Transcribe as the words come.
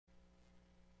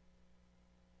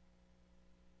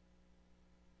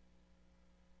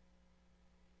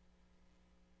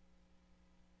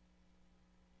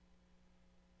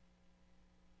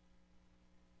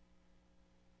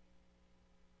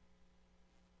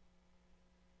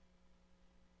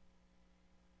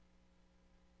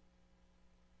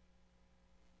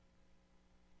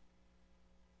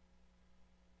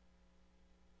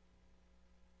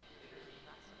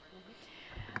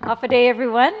Hafa day,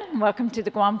 everyone. Welcome to the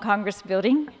Guam Congress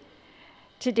Building.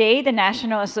 Today, the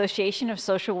National Association of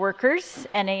Social Workers,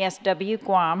 NASW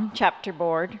Guam Chapter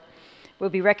Board, will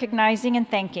be recognizing and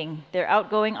thanking their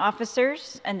outgoing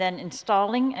officers and then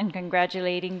installing and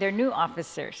congratulating their new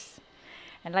officers.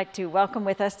 I'd like to welcome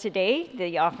with us today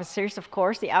the officers, of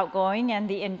course, the outgoing and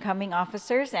the incoming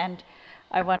officers, and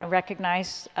I want to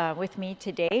recognize with me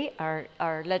today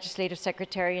our Legislative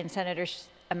Secretary and Senator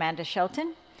Amanda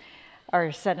Shelton, our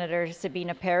Senator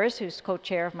Sabina Perez, who's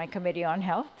co-chair of my Committee on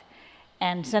Health,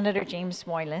 and Senator James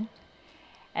Moylan.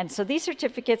 And so these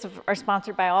certificates are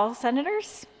sponsored by all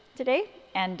senators today.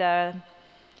 And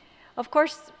of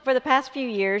course, for the past few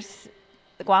years,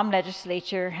 the Guam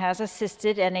legislature has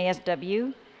assisted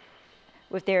NASW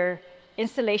with their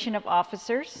installation of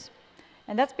officers.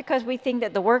 And that's because we think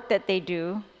that the work that they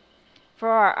do for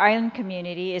our island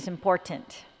community is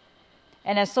important.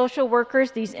 And as social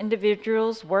workers, these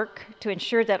individuals work to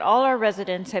ensure that all our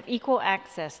residents have equal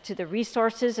access to the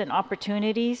resources and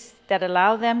opportunities that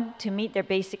allow them to meet their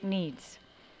basic needs.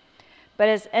 But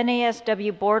as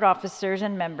NASW board officers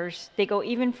and members, they go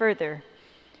even further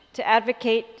to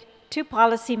advocate to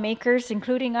policymakers,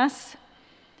 including us,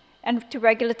 and to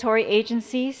regulatory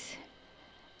agencies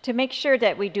to make sure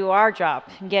that we do our job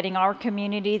in getting our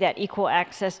community that equal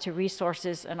access to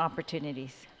resources and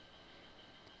opportunities.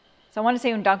 So I want to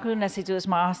say undangku nasiduas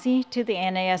maasi to the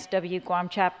NASW Guam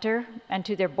Chapter and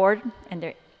to their board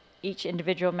and each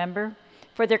individual member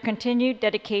for their continued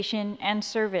dedication and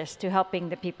service to helping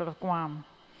the people of Guam.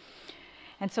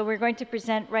 And so we're going to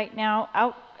present right now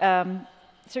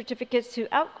certificates to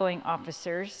outgoing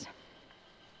officers.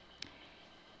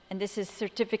 And this is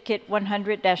Certificate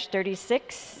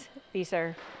 100-36. These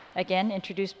are, again,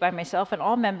 introduced by myself and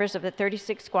all members of the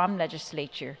 36th Guam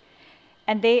Legislature.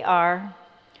 And they are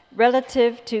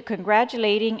relative to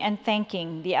congratulating and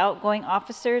thanking the outgoing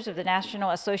officers of the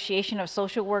National Association of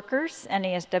Social Workers,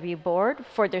 NASW Board,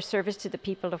 for their service to the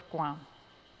people of Guam.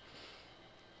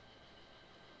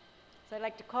 So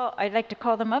I'd like to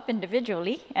call them up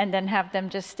individually and then have them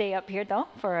just stay up here, though,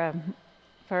 for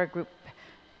a group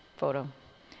photo.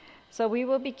 So we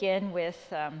will begin with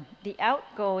the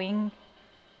outgoing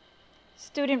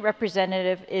student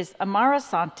representative is Amara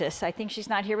Santos. I think she's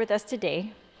not here with us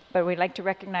today, but we'd like to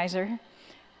recognize her.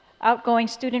 Outgoing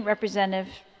student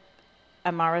representative,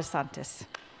 Amara Santos.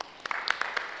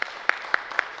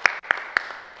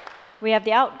 We have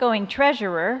the outgoing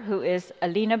treasurer, who is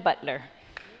Alina Butler.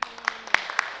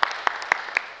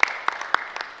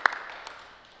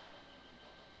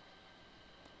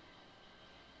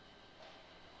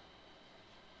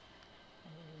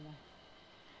 Alina,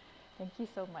 thank you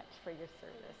so much for your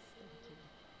service.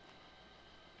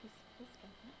 Thank you. Please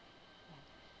come.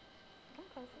 Come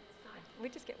closer. We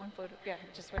just get one photo. Yeah,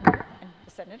 just one here. And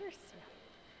the senators. Yeah.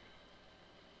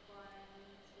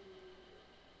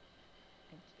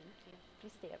 Thank you.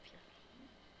 Please stay up here.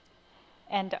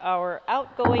 And our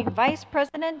outgoing Vice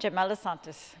President, Jamela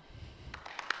Santos.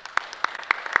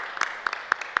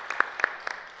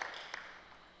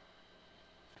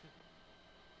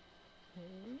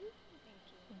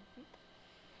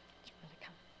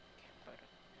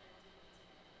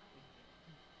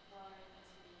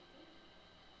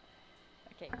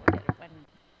 Okay, we'll get one.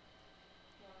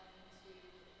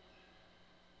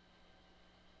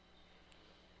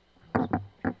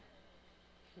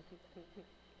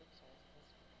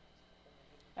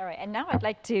 All right, and now I'd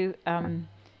like to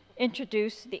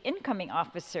introduce the incoming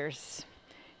officers,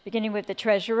 beginning with the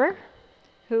treasurer,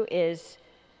 who is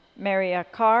Maria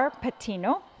Carr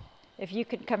Patino. If you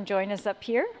could come join us up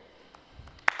here.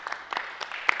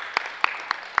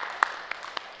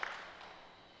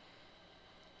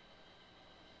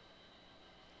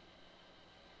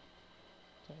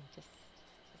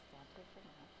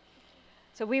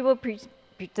 So we will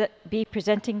be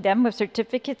presenting them with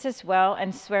certificates as well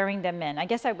and swearing them in. I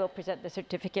guess I will present the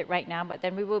certificate right now, but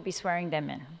then we will be swearing them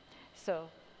in. So,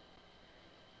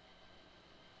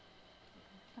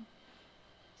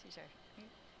 she's our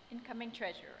incoming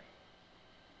treasurer.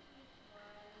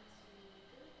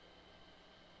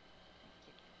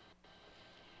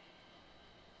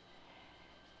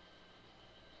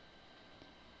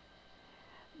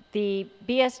 The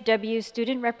BSW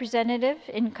student representative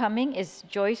incoming is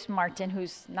Joyce Martin,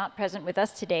 who's not present with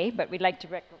us today, but we'd like to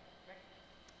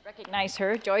recognize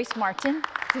her. Joyce Martin,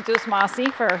 Sidus Masi,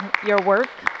 for your work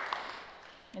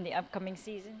in the upcoming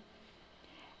season.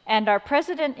 And our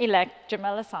president-elect,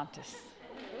 Jamela Santos.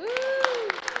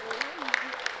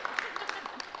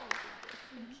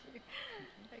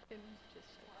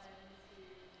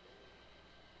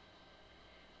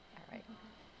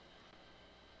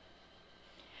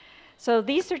 So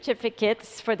these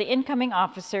certificates for the incoming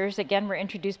officers, again, were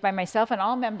introduced by myself and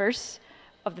all members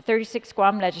of the 36th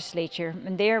Guam Legislature,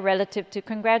 and they are relative to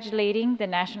congratulating the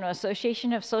National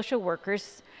Association of Social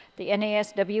Workers, the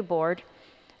NASW Board,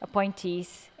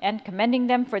 appointees, and commending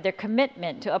them for their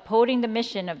commitment to upholding the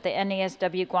mission of the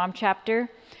NASW Guam Chapter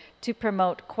to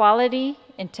promote quality,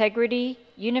 integrity,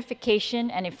 unification,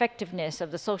 and effectiveness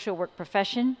of the social work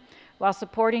profession while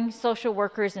supporting social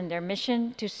workers in their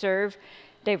mission to serve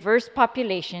diverse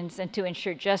populations and to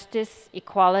ensure justice,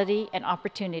 equality, and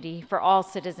opportunity for all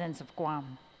citizens of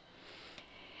Guam.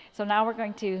 So now we're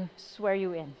going to swear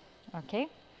you in, okay?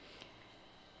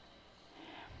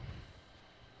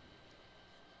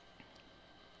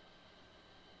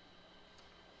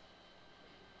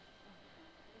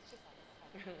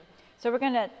 So we're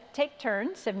going to take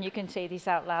turns, and you can say these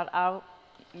out loud.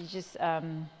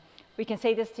 We can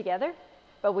say this together,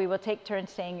 but we will take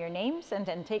turns saying your names and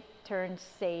then take turns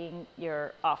saying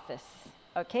your office,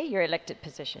 okay, your elected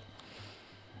position.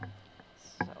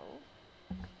 So,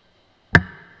 all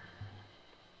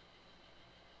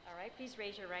right, please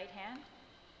raise your right hand.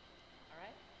 All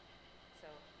right, so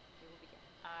we will begin.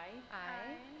 I,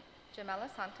 Jamela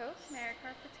Santos, Mayor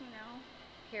Carpatino,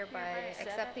 hereby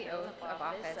accept the oath of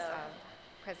office of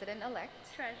President-elect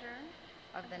Treasurer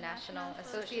of the National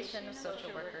Association of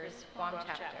Social Workers, Guam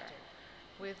Chapter,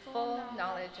 with full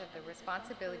knowledge of the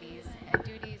responsibilities and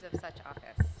duties of such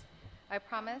office. I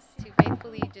promise to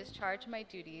faithfully discharge my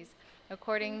duties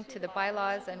according to the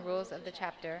bylaws and rules of the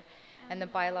chapter and the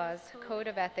bylaws, code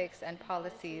of ethics, and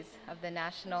policies of the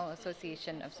National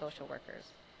Association of Social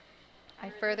Workers. I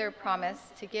further promise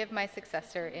to give my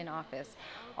successor in office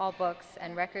all books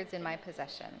and records in my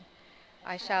possession.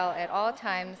 I shall at all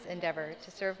times endeavor to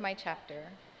serve my chapter,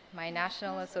 my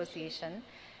national association,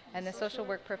 and the social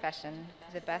work profession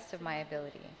to the best of my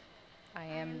ability. I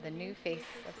am the new face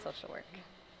of social work.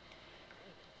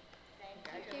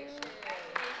 Thank you.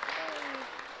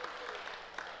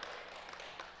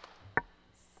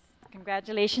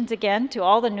 Congratulations again to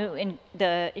all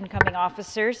the incoming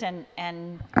officers,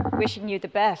 and wishing you the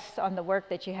best on the work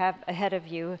that you have ahead of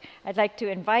you. I'd like to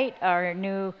invite our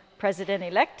new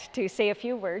president-elect to say a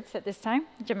few words at this time.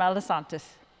 Jamela Santos.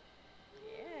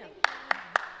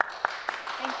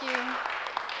 Thank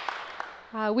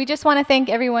you. We just want to thank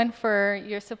everyone for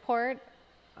your support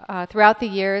throughout the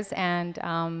years, and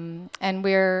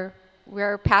we're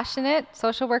passionate.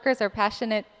 Social workers are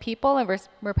passionate people, and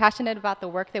we're passionate about the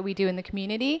work that we do in the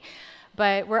community,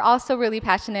 but we're also really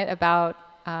passionate about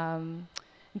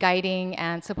guiding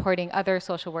and supporting other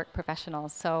social work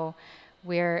professionals. So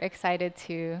we're excited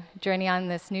to journey on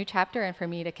this new chapter and for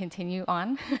me to continue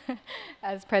on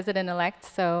as president-elect.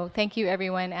 So thank you,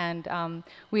 everyone, and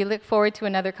we look forward to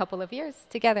another couple of years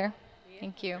together.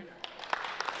 Thank you.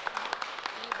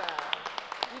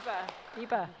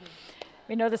 Iba.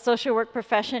 We know the social work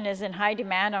profession is in high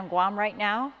demand on Guam right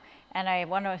now, and I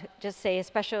want to just say a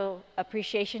special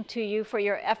appreciation to you for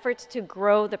your efforts to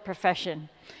grow the profession,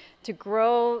 to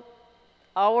grow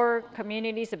our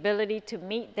community's ability to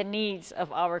meet the needs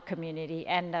of our community.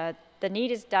 And the need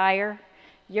is dire.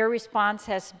 Your response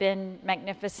has been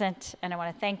magnificent, and I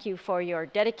want to thank you for your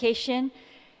dedication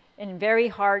in very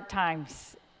hard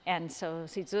times. And so,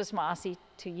 Sidzus Maasi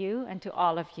to you and to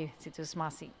all of you. Sidzus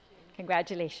Maasi.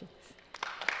 Congratulations.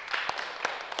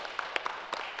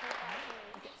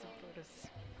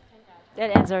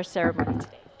 That ends our ceremony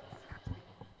today.